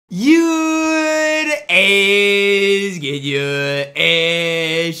You is get you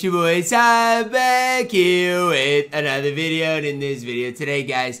it's your boy Ty back here with another video. And in this video today,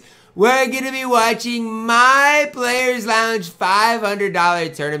 guys, we're gonna be watching my Players Lounge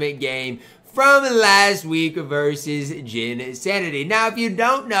 $500 tournament game from last week versus JxmyHighroller. Now, if you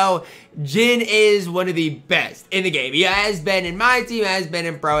don't know, Jin is one of the best in the game. He has been in my team, has been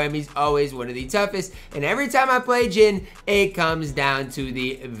in Pro Am. He's always one of the toughest. And every time I play Jin, it comes down to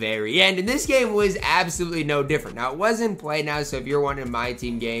the very end. And this game was absolutely no different. Now, it wasn't PlayNow, so if you're wanting my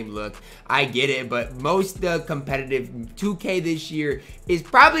team game, look, I get it. But most of the competitive 2K this year is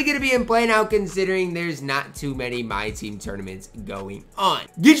probably going to be in PlayNow, considering there's not too many my team tournaments going on.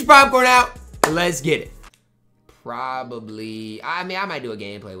 Get your popcorn out. Let's get it. Probably, I mean, I might do a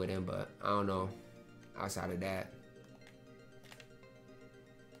gameplay with him, but I don't know outside of that.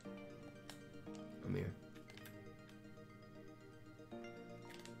 I'm here.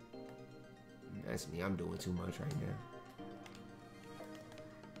 That's me. I'm doing too much right now.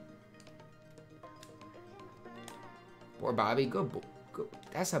 Poor Bobby. Good.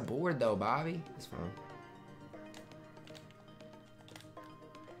 That's a board, though, Bobby. That's fine.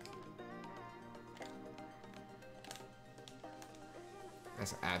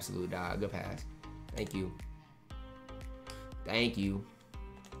 That's an absolute dog. Good pass. Thank you. Thank you.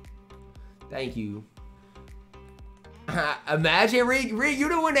 Thank you. Imagine, Reek, you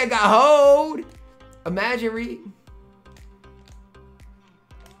the one that got hold. Imagine, Reek.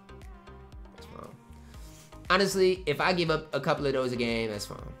 That's fine. Honestly, if I give up a couple of those a game, that's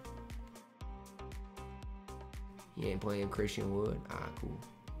fine. He ain't playing Christian Wood. Ah, cool.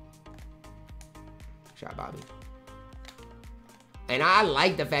 Shot Bobby. And I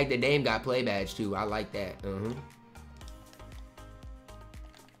like the fact that Dame got play badge too. I like that.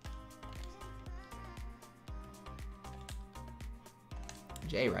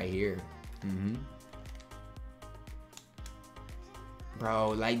 Jay right here. Bro,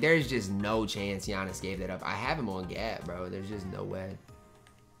 like there's just no chance Giannis gave that up. I have him on gap, bro. There's just no way.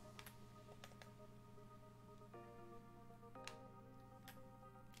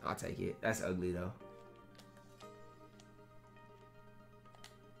 I'll take it. That's ugly though.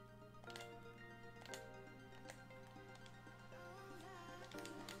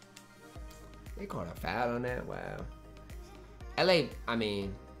 They called a foul on that? Wow. LA, I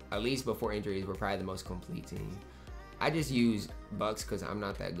mean, at least before injuries, we're probably the most complete team. I just use Bucks because I'm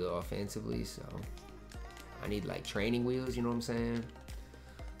not that good offensively, so I need like training wheels, you know what I'm saying?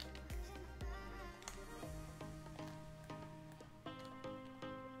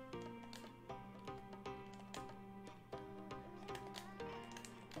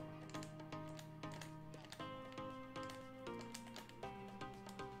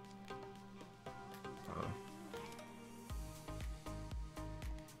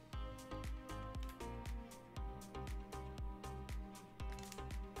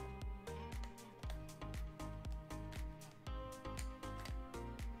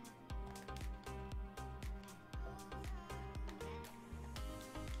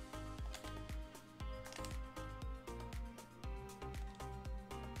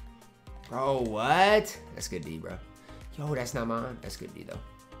 Bro, what? That's good D, bro. Yo, that's not mine. That's good D, though.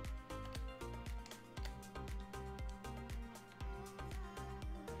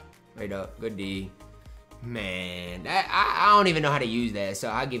 Right up. Good D. Man, that, I don't even know how to use that, so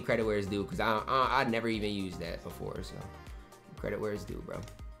I'll give credit where it's due, because I never even used that before, so credit where it's due, bro.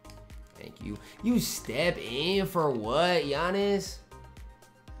 Thank you. You step in for what, Giannis?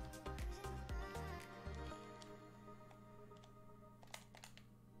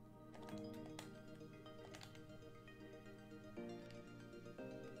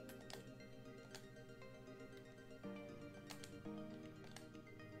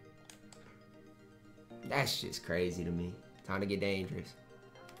 That's just crazy to me. Time to get dangerous.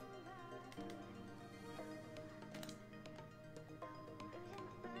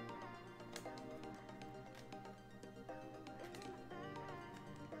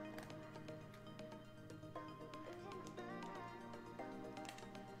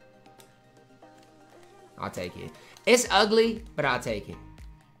 I'll take it. It's ugly, but I'll take it.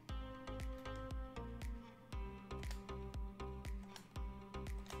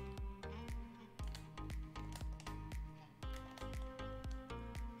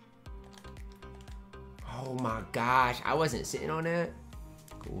 Oh my gosh, I wasn't sitting on that.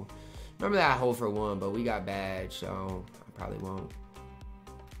 Cool. Remember that hole for one, but we got badge, so I probably won't.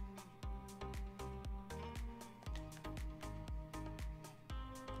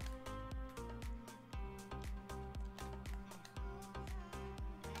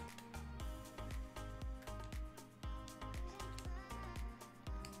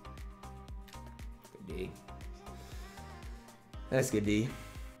 D. That's good, D.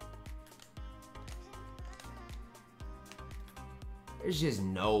 There's just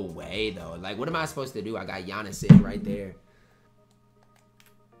no way, though. Like, what am I supposed to do? I got Giannis sitting right there.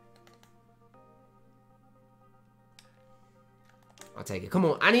 I'll take it. Come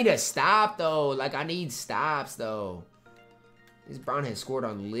on. I need a stop, though. Like, I need stops, though. This Brown has scored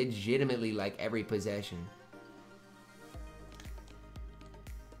on legitimately, like, every possession.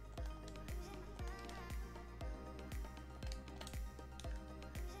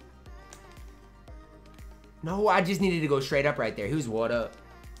 No, I just needed to go straight up right there. Who's what up?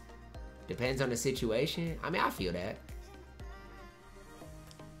 Depends on the situation. I mean, I feel that.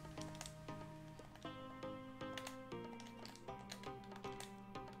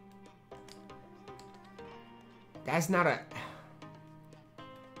 That's not a...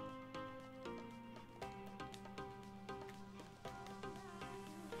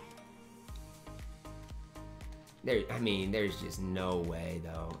 I mean, there's just no way,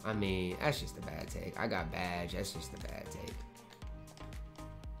 though. I mean, that's just a bad take. I got badge. That's just a bad take.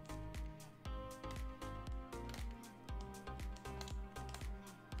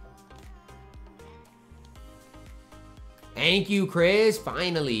 Thank you, Chris.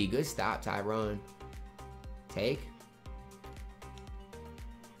 Finally. Good stop, Tyron. Take.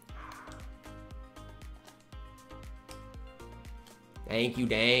 Thank you,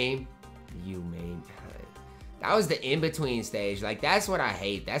 Dame. You, man. That was the in-between stage. Like, that's what I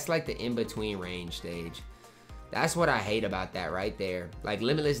hate. That's like the in-between range stage. That's what I hate about that right there. Like,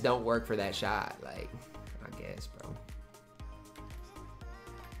 Limitless don't work for that shot. Like, I guess, bro.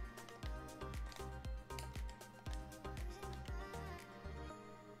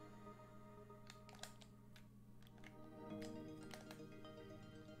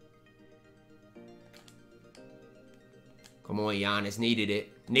 Come on, Giannis. Needed it.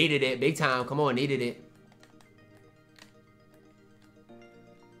 Needed it. Big time. Come on, needed it.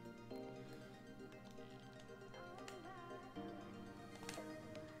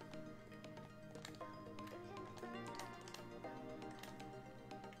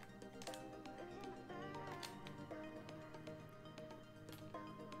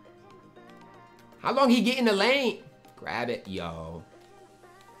 How long he get in the lane? Grab it, yo.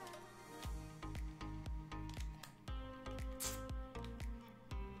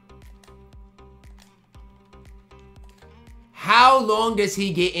 How long does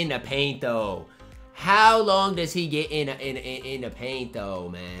he get in the paint, though? How long does he get in the paint, though,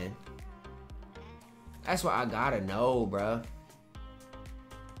 man? That's what I gotta know, bruh.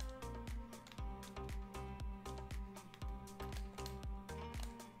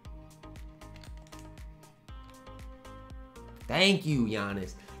 Thank you,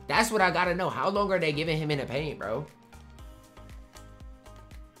 Giannis. That's what I gotta know. How long are they giving him in the paint, bro?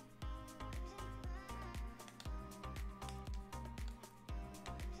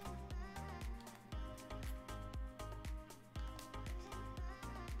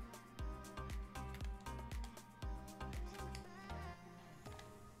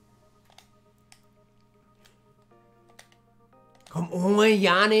 Come on,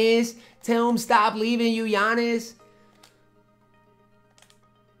 Giannis. Tell him stop leaving you, Giannis.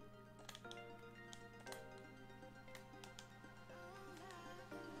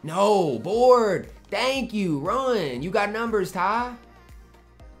 No, board. Thank you. Run. You got numbers, Ty.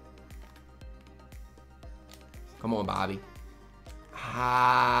 Come on, Bobby.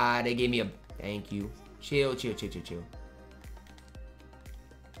 Ah, they gave me a... Thank you. Chill, chill, chill, chill, chill.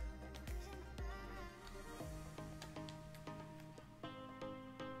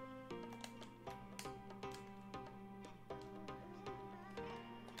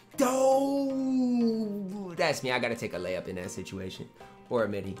 Oh, that's me. I got to take a layup in that situation. Or a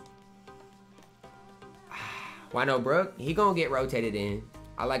midi. Why no, Brooke? He gonna get rotated in.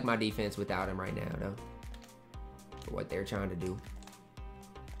 I like my defense without him right now, though. For what they're trying to do.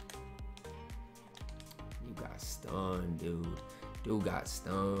 You got stunned, dude. Dude got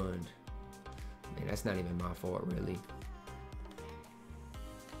stunned. Man, that's not even my fault, really.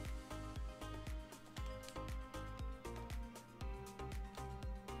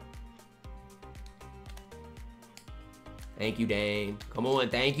 Thank you, Dame. Come on,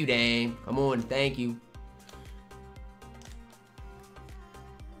 thank you, Dame. Come on, thank you.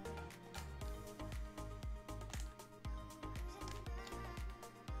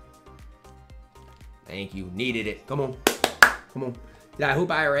 Thank you. Needed it. Come on. Come on. Did I hoop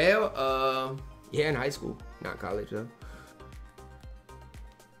IRL? Yeah, in high school. Not college, though.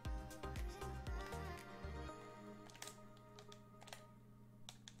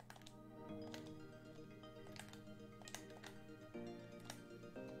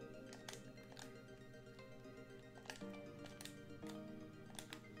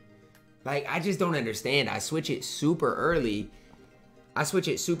 Like, I just don't understand. I switch it super early. I switch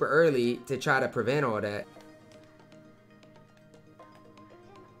it super early to try to prevent all that.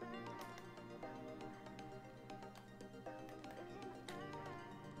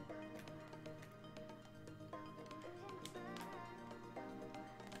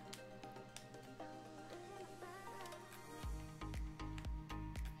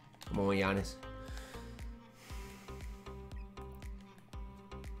 Come on, Giannis.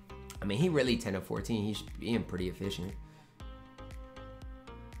 I mean, he really 10 of 14. He's being pretty efficient.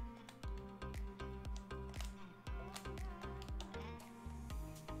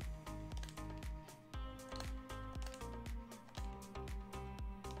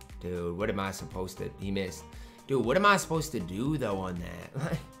 Dude, what am I supposed to... He missed. Dude, what am I supposed to do, though, on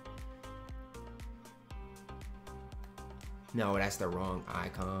that? No, that's the wrong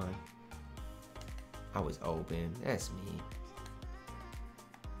icon. I was open. That's me.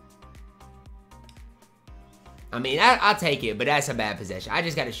 I mean, I'll take it, but that's a bad possession. I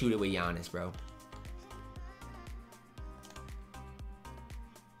just got to shoot it with Giannis, bro.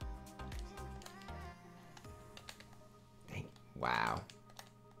 Dang. Wow.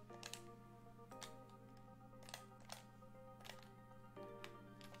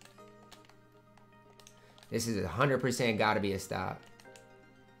 This is 100% got to be a stop.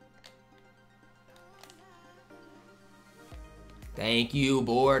 Thank you,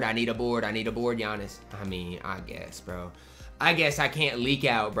 board. I need a board. I need a board, Giannis. I mean, I guess, bro. I guess I can't leak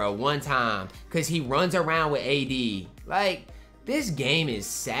out, bro, one time. Because he runs around with AD. Like, this game is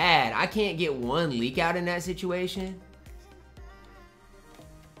sad. I can't get one leak out in that situation.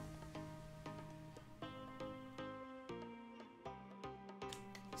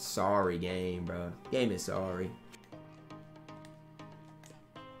 Sorry, game, bro. Game is sorry.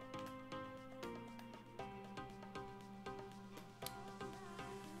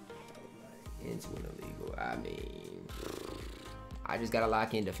 Into an illegal. I mean, I just gotta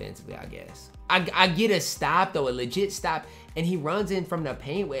lock in defensively, I guess. I get a stop, though, a legit stop, and he runs in from the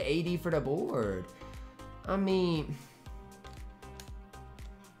paint with AD for the board. I mean...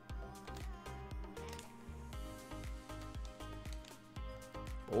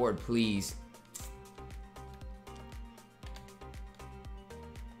 Board, please.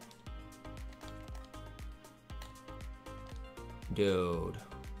 Dude.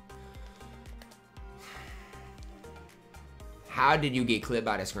 How did you get clipped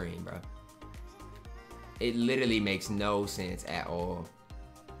by the screen, bro? It literally makes no sense at all.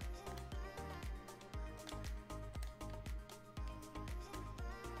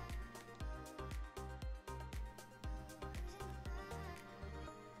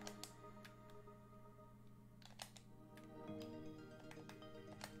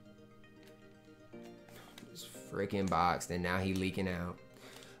 Freaking boxed, and now he leaking out.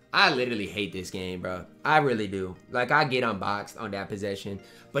 I literally hate this game, bro. I really do. Like, I get unboxed on that possession,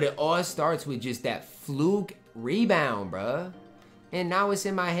 but it all starts with just that fluke rebound, bro. And now it's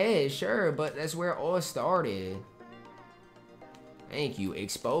in my head, sure, but that's where it all started. Thank you.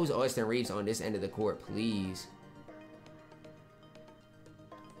 Expose Austin Reeves on this end of the court, please.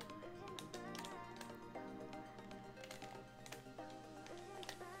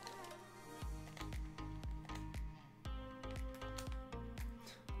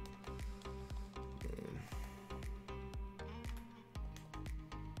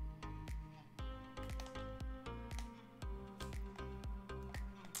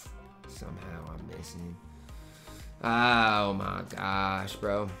 Somehow I'm missing. Oh my gosh,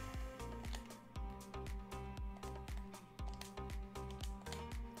 bro.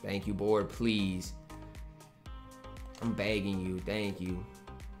 Thank you, board, please. I'm begging you. Thank you.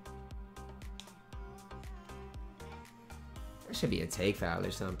 That should be a take foul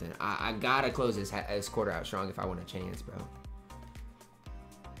or something. I gotta close this quarter out strong if I want a chance, bro.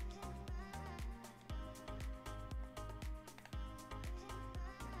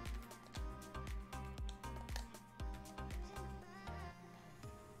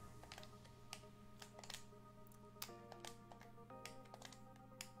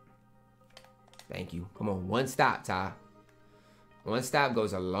 Thank you. Come on, one stop, Ty. One stop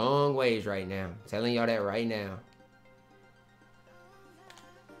goes a long ways right now. I'm telling y'all that right now.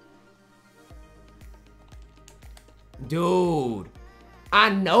 Dude, I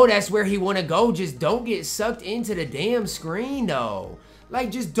know that's where he want to go. Just don't get sucked into the damn screen, though.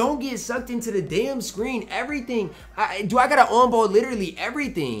 Like, just don't get sucked into the damn screen. Everything. I got to on-ball literally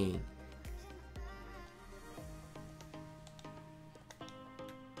everything.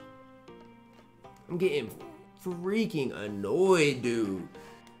 I'm getting freaking annoyed, dude.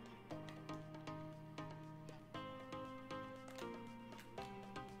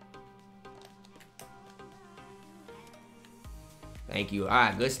 Thank you. All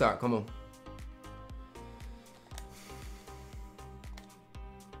right, good start. Come on.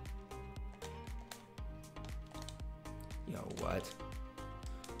 Yo, what?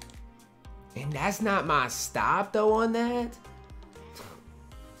 And that's not my stop, though, on that?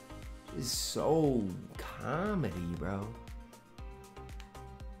 It's so comedy, bro.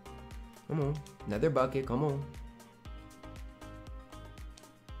 Come on. Another bucket. Come on.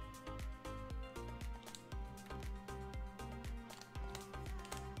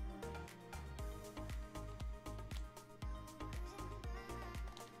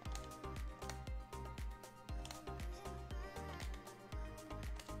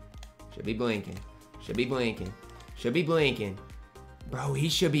 Should be blinking. Should be blinking. Should be blinking. Bro, he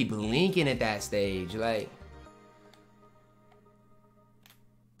should be blinking at that stage. Like.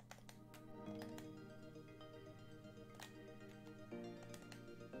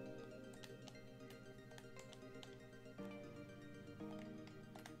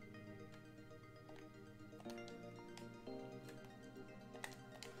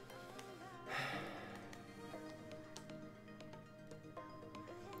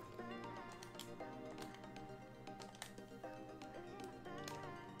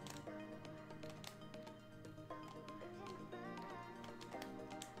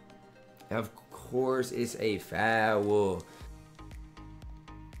 Of course, it's a foul.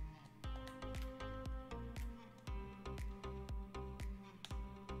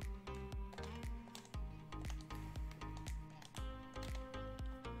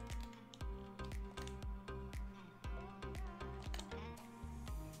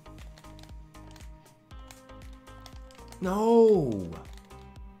 No.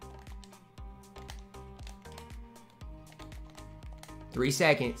 Three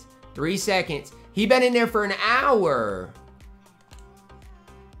seconds. 3 seconds. He been in there for an hour.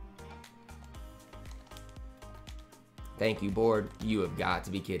 Thank you, board. You have got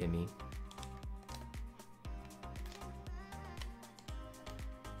to be kidding me.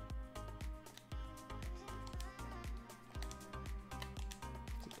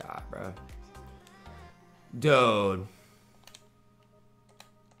 God, bro. Dude.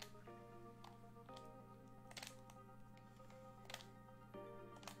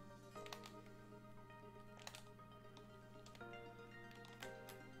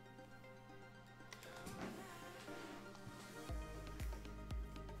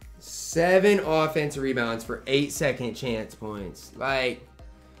 Seven offensive rebounds for 8-second chance points. Like,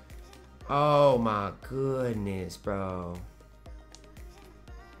 oh my goodness, bro.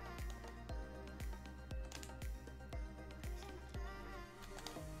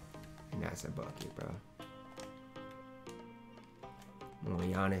 And that's a bucket, bro. Come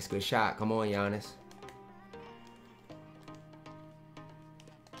on, Giannis. Good shot. Come on, Giannis.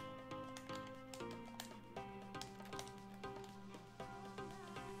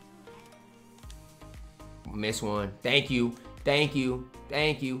 Miss one. Thank you. Thank you.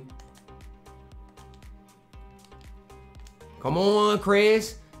 Thank you. Come on,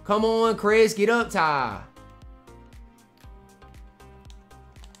 Chris. Come on, Chris. Get up, Ty.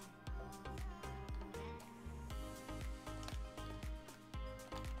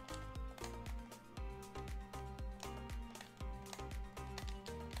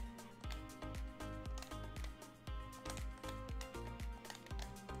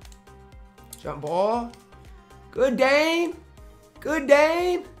 Jump ball. Good Dame. Good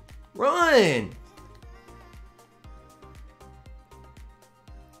Dame. Run.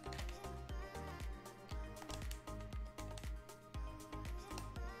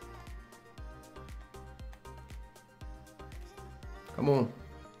 Come on.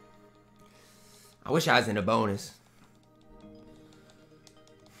 I wish I was in a bonus.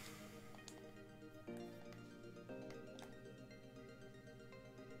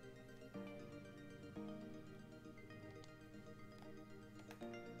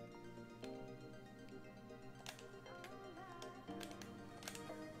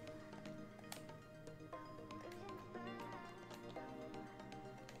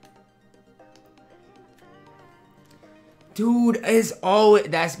 Dude, it's always...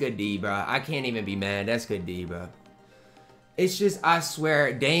 That's good D, bro. I can't even be mad. That's good D, bro. It's just, I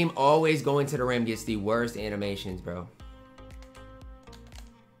swear, Dame always going to the rim gets the worst animations, bro.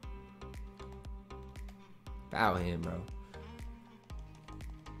 Foul him, bro.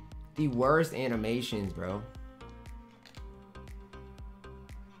 The worst animations, bro.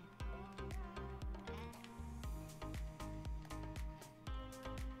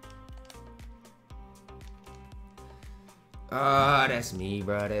 Ah, that's me,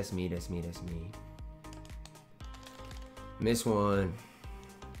 bro. That's me. That's me. That's me. Miss one.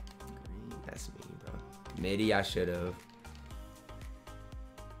 That's me, bro. Midi, I should have.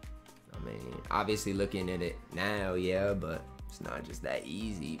 mean, obviously looking at it now, yeah, but it's not just that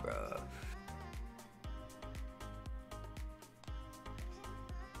easy, bro.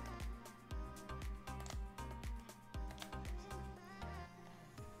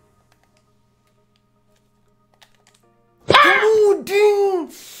 Oh,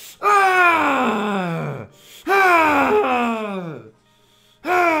 ding! Ah! Ah!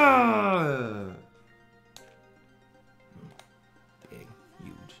 Ah! Big,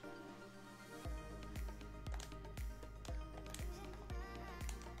 huge.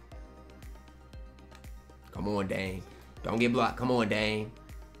 Come on, Dame. Don't get blocked. Come on, Dame.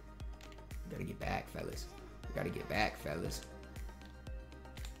 We gotta get back, fellas. We gotta get back, fellas.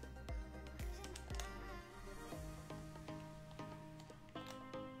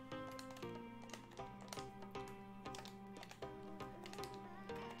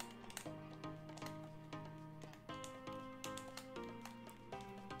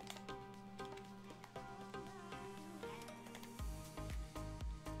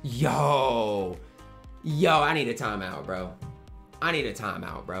 Yo, I need a timeout, bro. I need a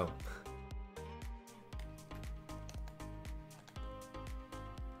timeout, bro.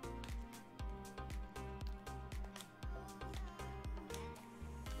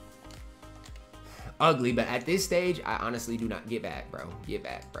 Ugly, but at this stage, I honestly do not get back, bro. Get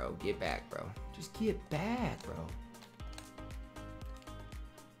back, bro. Get back, bro. Just get back, bro.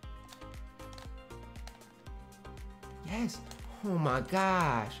 Yes. Oh my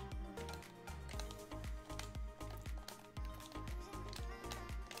gosh.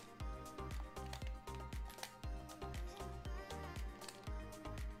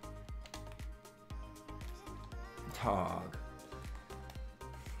 Dog.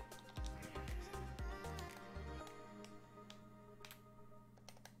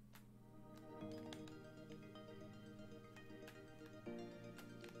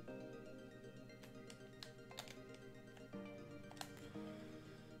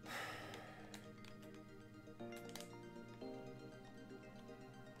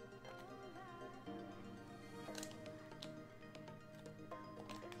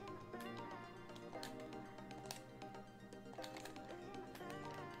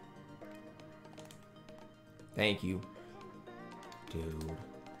 Thank you, dude.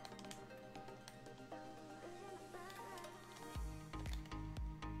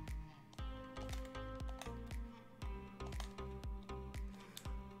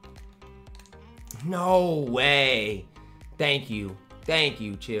 No way. Thank you. Thank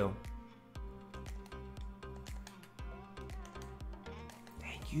you, chill.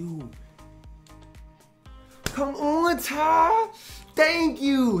 Thank you. Come on, Ty. Thank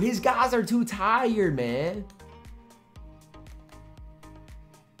you. His guys are too tired, man.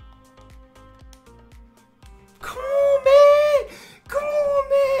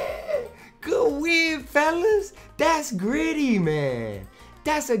 Fellas, that's gritty, man.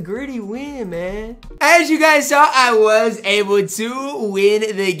 That's a gritty win, man. As you guys saw, I was able to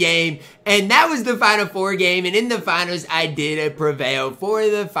win the game, and that was the Final Four game, and in the finals, I did prevail for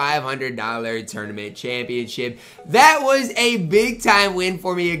the $500 tournament championship. That was a big time win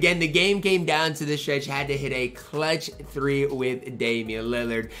for me. Again, the game came down to the stretch. I had to hit a clutch 3 with Damian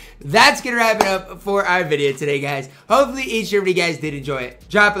Lillard. That's gonna wrap it up for our video today, guys. Hopefully each and every guys did enjoy it.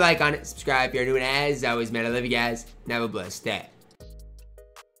 Drop a like on it, subscribe if you're new, and as always, man, I love you guys, and have a blessed day.